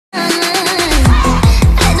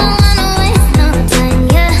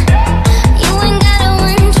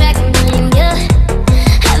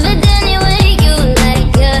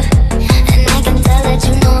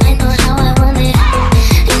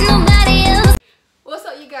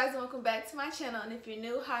to my channel, and if you're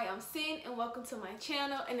new, hi, I'm Cinn and welcome to my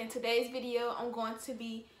channel. And in today's video I'm going to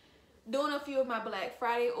be doing a few of my Black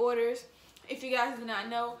Friday orders. If you guys do not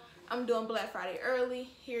know, I'm doing Black Friday early.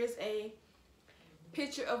 Here's a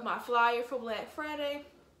picture of my flyer for Black Friday.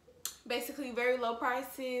 Basically very low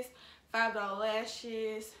prices, $5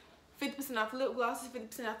 lashes, 50% off lip glosses,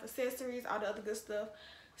 50% off accessories, all the other good stuff.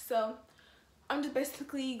 So I'm just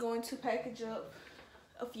basically going to package up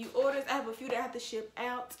a few orders. I have a few that I have to ship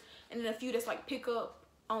out, and then a few that's like pick up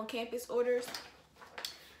on campus orders.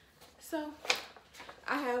 So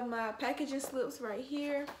I have my packaging slips right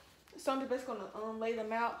here. So I'm just basically gonna lay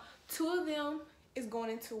them out. 2 of them is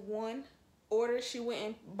going into one order. She went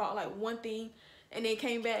and bought like one thing and then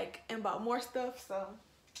came back and bought more stuff. So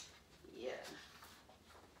yeah.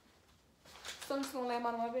 So I'm just gonna lay them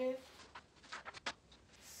out on my bed.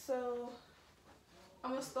 So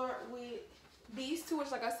I'm gonna start with these two,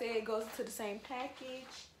 which like I said, goes into the same package.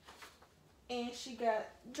 And she got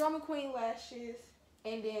Drama Queen lashes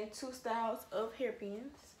and then 2 styles of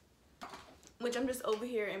hairpins, which I'm just over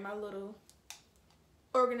here in my little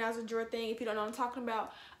organizer drawer thing. If you don't know what I'm talking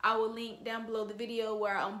about, I will link down below the video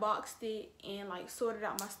where I unboxed it and like sorted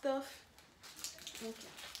out my stuff. Okay.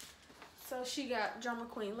 So she got Drama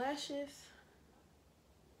Queen lashes,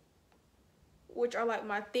 which are like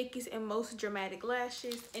my thickest and most dramatic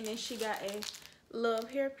lashes. And then she got a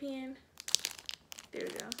Love hairpin. There we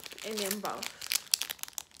go. And then both.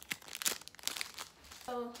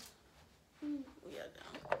 So, we are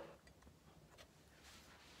done.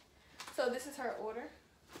 So this is her order.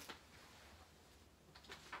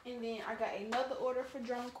 And then I got another order for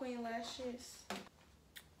Drama Queen lashes.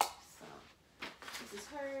 So this is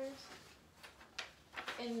hers.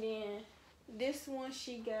 And then this one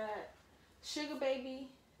she got Sugar Baby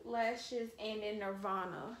lashes and then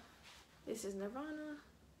Nirvana. This is Nirvana.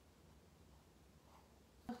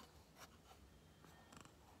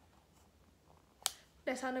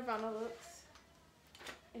 That's how Nirvana looks.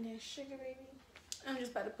 And then Sugar Baby. I'm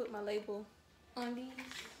just about to put my label on these.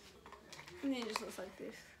 And then it just looks like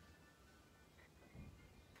this.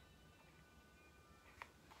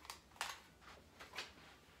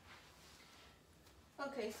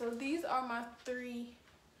 Okay, so these are my 3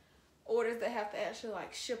 orders that have to actually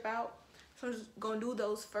like ship out. So I'm just gonna do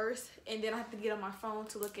those first, and then I have to get on my phone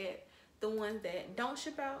to look at the ones that don't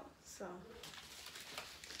ship out. So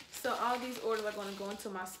all these orders are gonna go into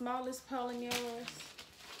my smallest polymers.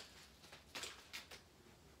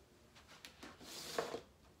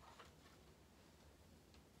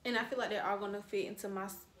 And I feel like they're all gonna fit into my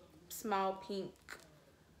small pink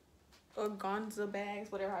organza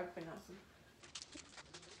bags, whatever I pronounce them.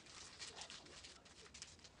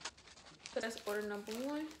 So that's order number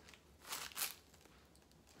 1.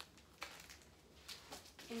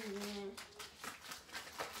 And then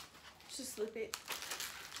just slip it.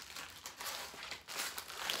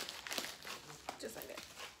 Just like that.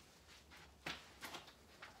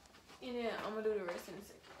 And then I'm gonna do the rest in a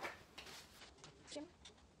second.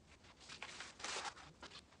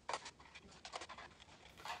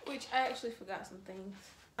 Which I actually forgot some things.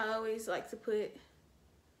 I always like to put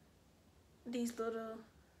these little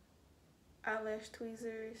eyelash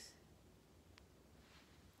tweezers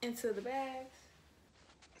into the bags.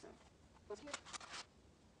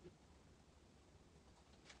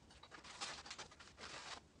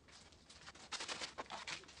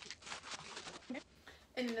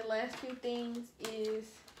 And then the last few things is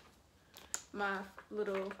my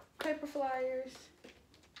little paper flyers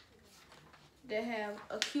that have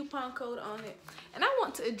a coupon code on it. And I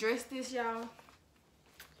want to address this, y'all.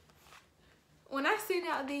 When I send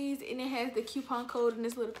out these and it has the coupon code in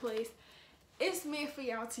this little place, it's meant for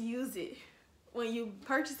y'all to use it when you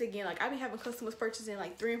purchase again. Like, I've been having customers purchasing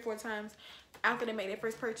like 3 and 4 times after they make their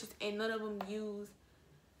first purchase, and none of them use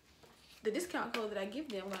the discount code that I give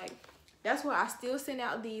them. Like, that's why I still send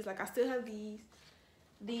out these. Like, I still have these.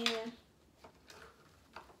 Then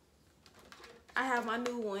I have my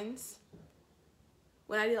new ones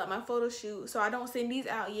when I did like my photo shoot. So I don't send these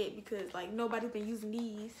out yet because like nobody's been using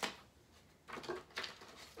these.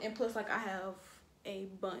 And plus, like, I have a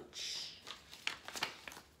bunch.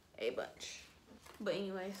 But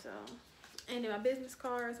anyway, so. And then my business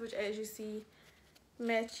cards, which as you see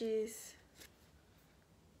matches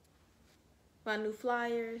my new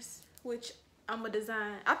flyers, which I'm gonna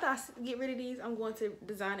design. After I get rid of these, I'm going to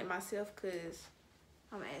design it myself because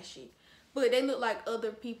I'm ashy. But they look like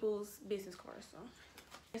other people's business cards, so.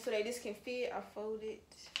 And so they just can fit, I fold it.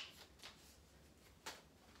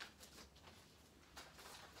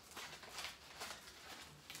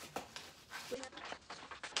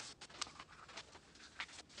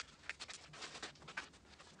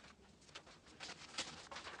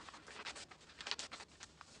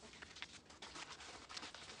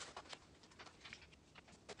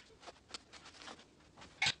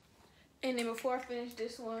 And then before I finish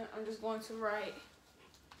this one, I'm just going to write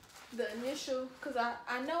the initial, because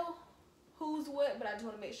I know who's what, but I just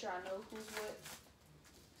want to make sure I know who's what.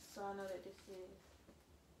 So I know that this is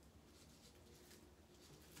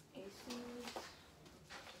AC.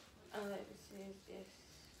 I know that this is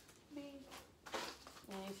SB.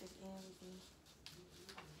 And this is MB.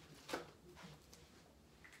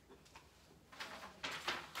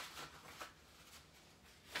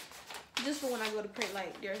 Just for when I go to print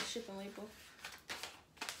like their shipping label.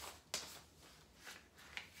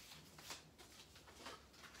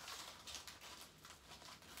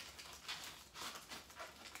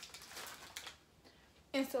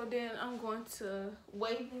 And so then I'm going to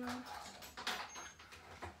weigh them.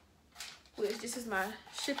 Which this is my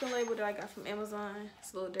shipping label that I got from Amazon.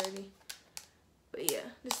 It's a little dirty. But yeah,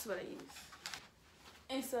 this is what I use.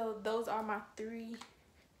 And so those are my 3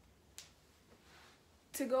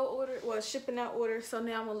 to-go order, well, shipping out orders. So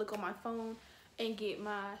now I'm gonna look on my phone and get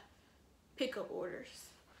my pickup orders.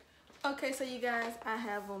 Okay, so you guys, I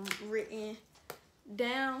have them written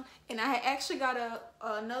down, and I had actually got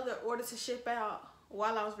another order to ship out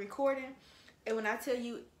while I was recording. And when I tell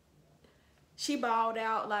you, she balled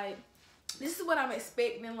out. Like, this is what I'm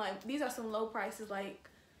expecting. Like, these are some low prices. Like,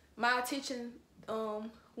 my attention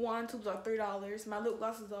wand tubes are $3. My lip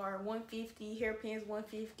glosses are $1.50. Hairpins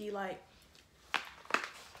 $1.50. Like,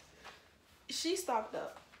 she stocked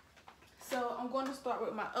up. So I'm going to start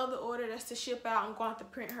with my other order that's to ship out. I'm going to have to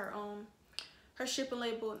print her her shipping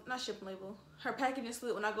label, not shipping label, her packaging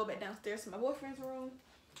slip when I go back downstairs to my boyfriend's room.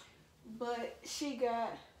 But she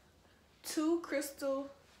got 2 crystal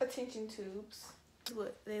attention tubes. This is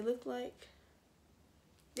what they look like.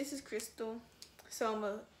 This is crystal. So I'm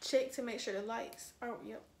gonna check to make sure the lights are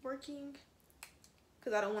working,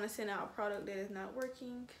 because I don't want to send out a product that is not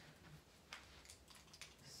working.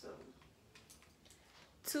 So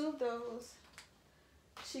 2 of those.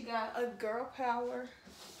 She got a girl power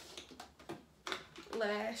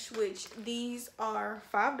lash, which these are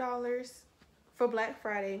 $5 for Black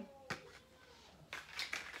Friday.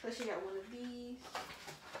 So she got one of these.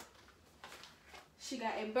 She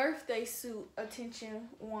got a birthday suit attention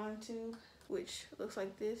wand tube, which looks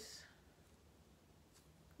like this.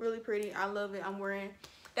 Really pretty. I love it. I'm wearing,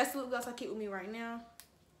 that's the lip gloss I keep with me right now.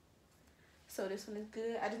 So this one is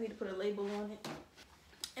good. I just need to put a label on it.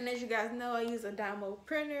 And as you guys know, I use a Dymo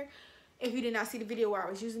printer. If you did not see the video where I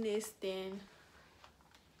was using this, then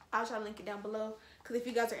I'll try to link it down below. Because if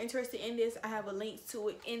you guys are interested in this, I have a link to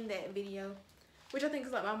it in that video, which I think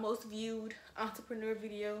is like my most viewed entrepreneur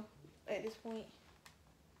video at this point.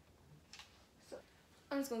 So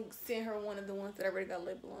I'm just going to send her one of the ones that I already got a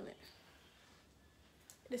label on it.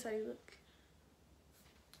 This is how you look.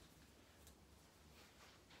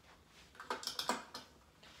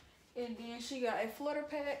 And then she got a flutter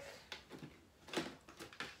pack,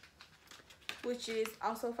 which is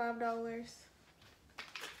also $5.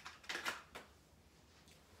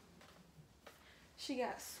 She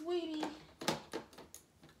got Sweetie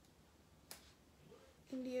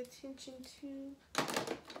in the attention tube.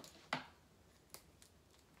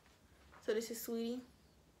 So this is Sweetie.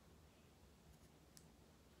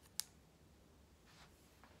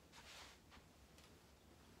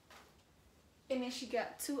 And then she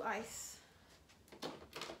got 2 ice.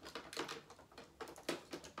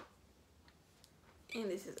 And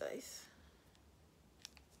this is ice.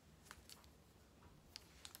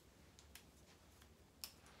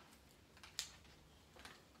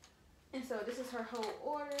 And so this is her whole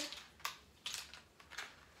order.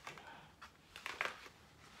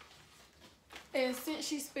 And since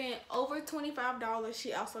she spent over $25,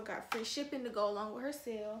 she also got free shipping to go along with her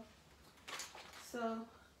sale. So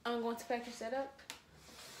I'm going to package that up.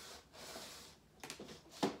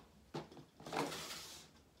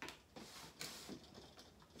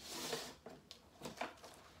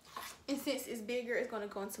 And since it's bigger, it's going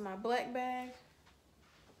to go into my black bag.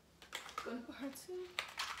 I'm going to put her too.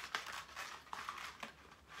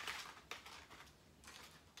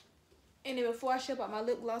 And then before I ship out my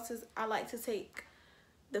lip glosses, I like to take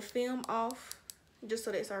the film off just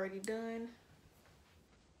so that it's already done.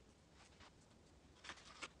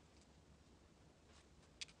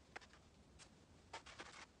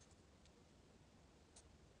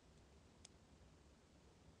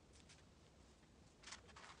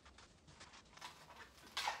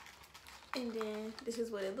 And then this is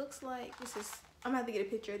what it looks like. This is, I'm gonna have to get a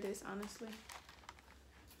picture of this, honestly.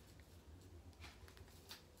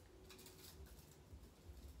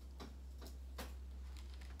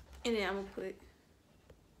 And then I'm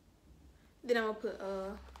gonna put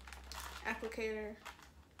applicator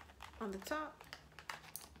on the top.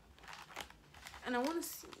 And I wanna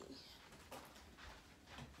see,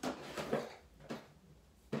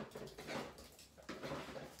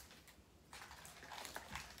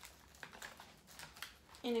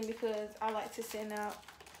 And then because I like to send out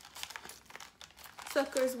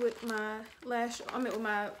suckers with my with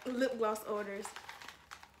my lip gloss orders,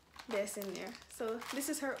 that's in there. So this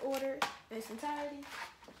is her order in its entirety,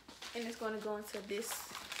 and it's going to go into this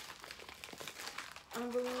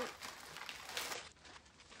envelope.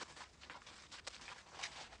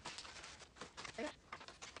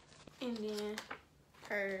 And then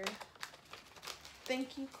her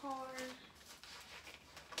thank you card.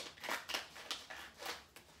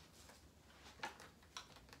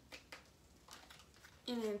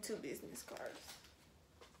 And then 2 business cards.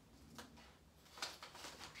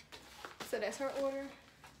 So that's her order.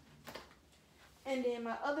 And then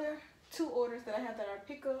my other 2 orders that I have that I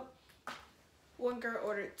pick up. One girl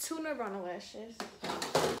ordered 2 Nirvana lashes,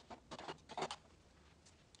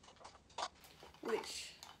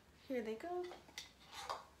 which here they go.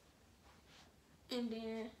 And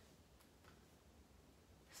then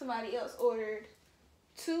somebody else ordered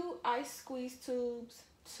 2 ice squeeze tubes,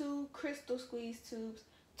 2 crystal squeeze tubes,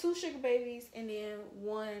 2 sugar babies, and then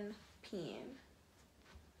 1 pen.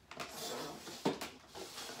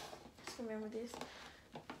 Just remember this.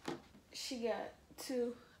 She got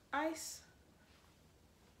 2 ice,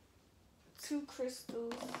 2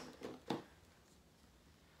 crystals,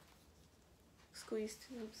 squeeze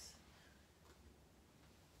tubes,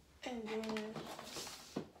 and then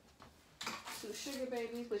 2 sugar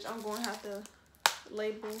babies, which I'm going to have to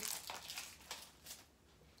label.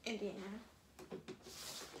 And then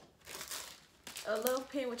a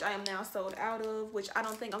love pen, which I am now sold out of, which I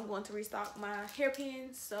don't think I'm going to restock my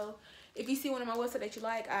hairpins. So if you see one on my website that you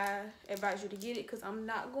like, I advise you to get it because I'm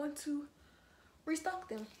not going to restock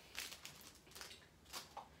them.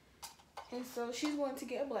 And so she's going to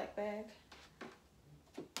get a black bag.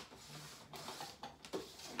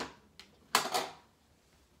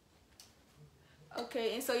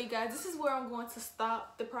 Okay, and so you guys, this is where I'm going to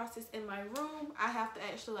stop the process in my room. I have to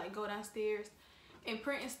actually like go downstairs and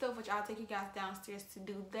print and stuff, which I'll take you guys downstairs to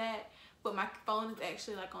do that. But my phone is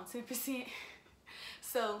actually like on 10%.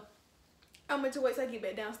 So I'm going to wait till I get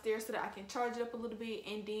back downstairs so that I can charge it up a little bit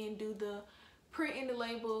and then do the printing the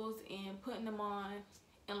labels and putting them on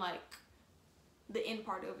and like the end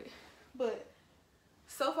part of it. But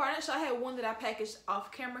so far, I had one that I packaged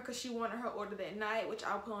off camera because she wanted her order that night, which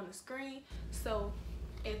I'll put on the screen. So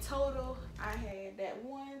in total, I had that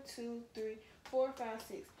 1, 2, 3, 4, 5,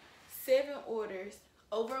 6, 7 orders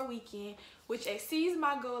over a weekend, which exceeds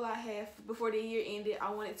my goal I have before the year ended.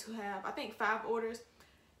 I wanted to have, I think, 5 orders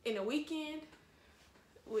in a weekend,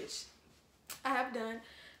 which I have done.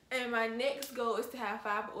 And my next goal is to have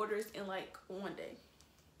 5 orders in like one day.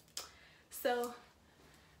 So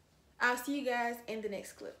I'll see you guys in the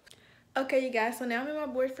next clip. Okay, you guys, so now I'm in my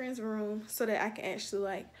boyfriend's room so that I can actually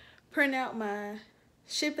like print out my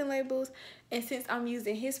shipping labels. And since I'm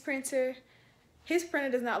using his printer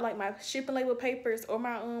does not like my shipping label papers or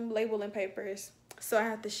my labeling papers. So I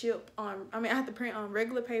have to I have to print on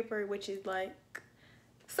regular paper, which is like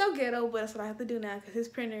so ghetto, but that's what I have to do now because his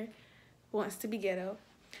printer wants to be ghetto.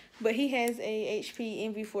 But he has a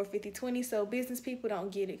HP NV45020, so business people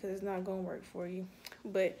don't get it because it's not going to work for you.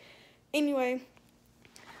 But anyway,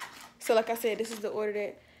 so like I said, this is the order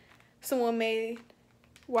that someone made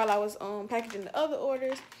while I was packaging the other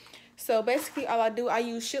orders. So basically all I do, I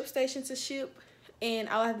use ShipStation to ship, and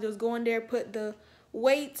all I have to do is go in there, put the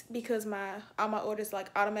weight, because all my orders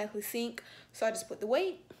like automatically sync. So I just put the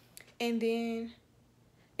weight, and then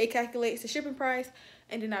it calculates the shipping price,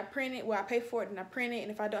 and then I print it. Well, I pay for it and I print it,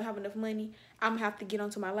 and if I don't have enough money, I'm gonna have to get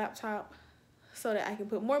onto my laptop so that I can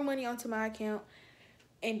put more money onto my account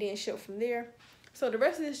and then ship from there. So the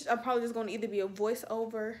rest of this, I'm probably just going to either be a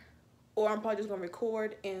voiceover, or I'm probably just going to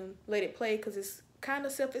record and let it play because it's kind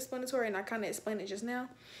of self-explanatory and I kind of explained it just now.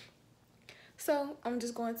 So I'm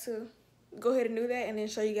just going to go ahead and do that and then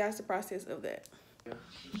show you guys the process of that.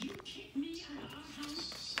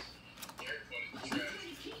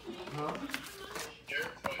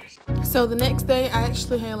 So the next day, I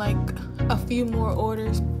actually had like a few more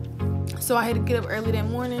orders. So I had to get up early that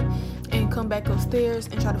morning and come back upstairs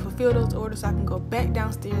and try to fulfill those orders so I can go back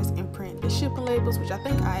downstairs and print the shipping labels, which I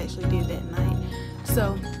think I actually did that night.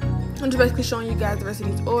 So I'm just basically showing you guys the rest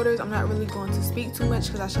of these orders. I'm not really going to speak too much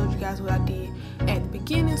because I showed you guys what I did at the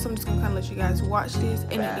beginning. So I'm just going to kind of let you guys watch this.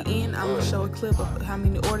 And at the end, I'm going to show a clip of how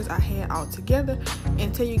many orders I had all together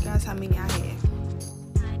and tell you guys how many I had.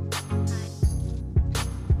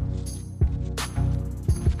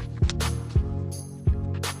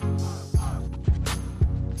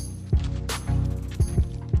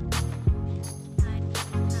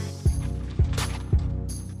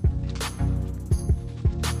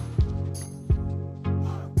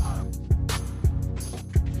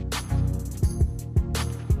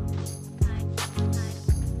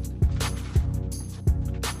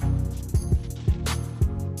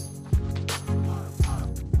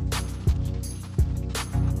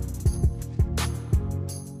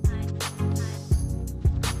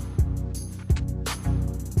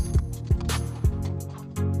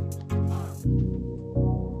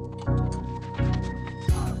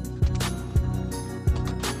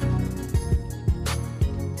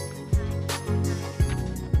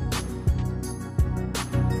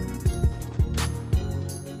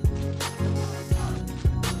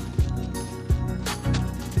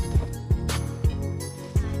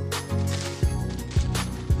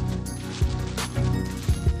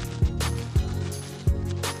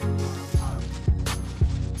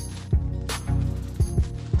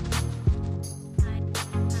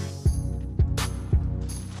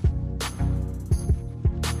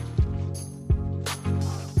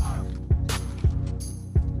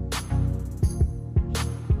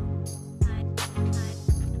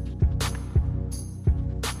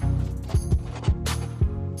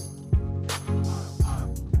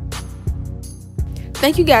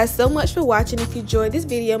 Thank you guys so much for watching. If you enjoyed this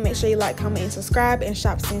video, make sure you like, comment, and subscribe, and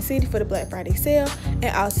shop Cinn City for the Black Friday sale. And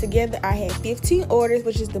altogether, I had 15 orders,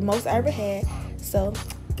 which is the most I ever had. So,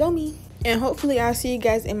 go me. And hopefully, I'll see you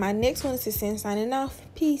guys in my next one. This is Cinn signing off.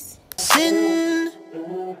 Peace. Cinn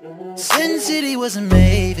City wasn't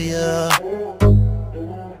made for you.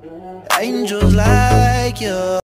 Angels like you.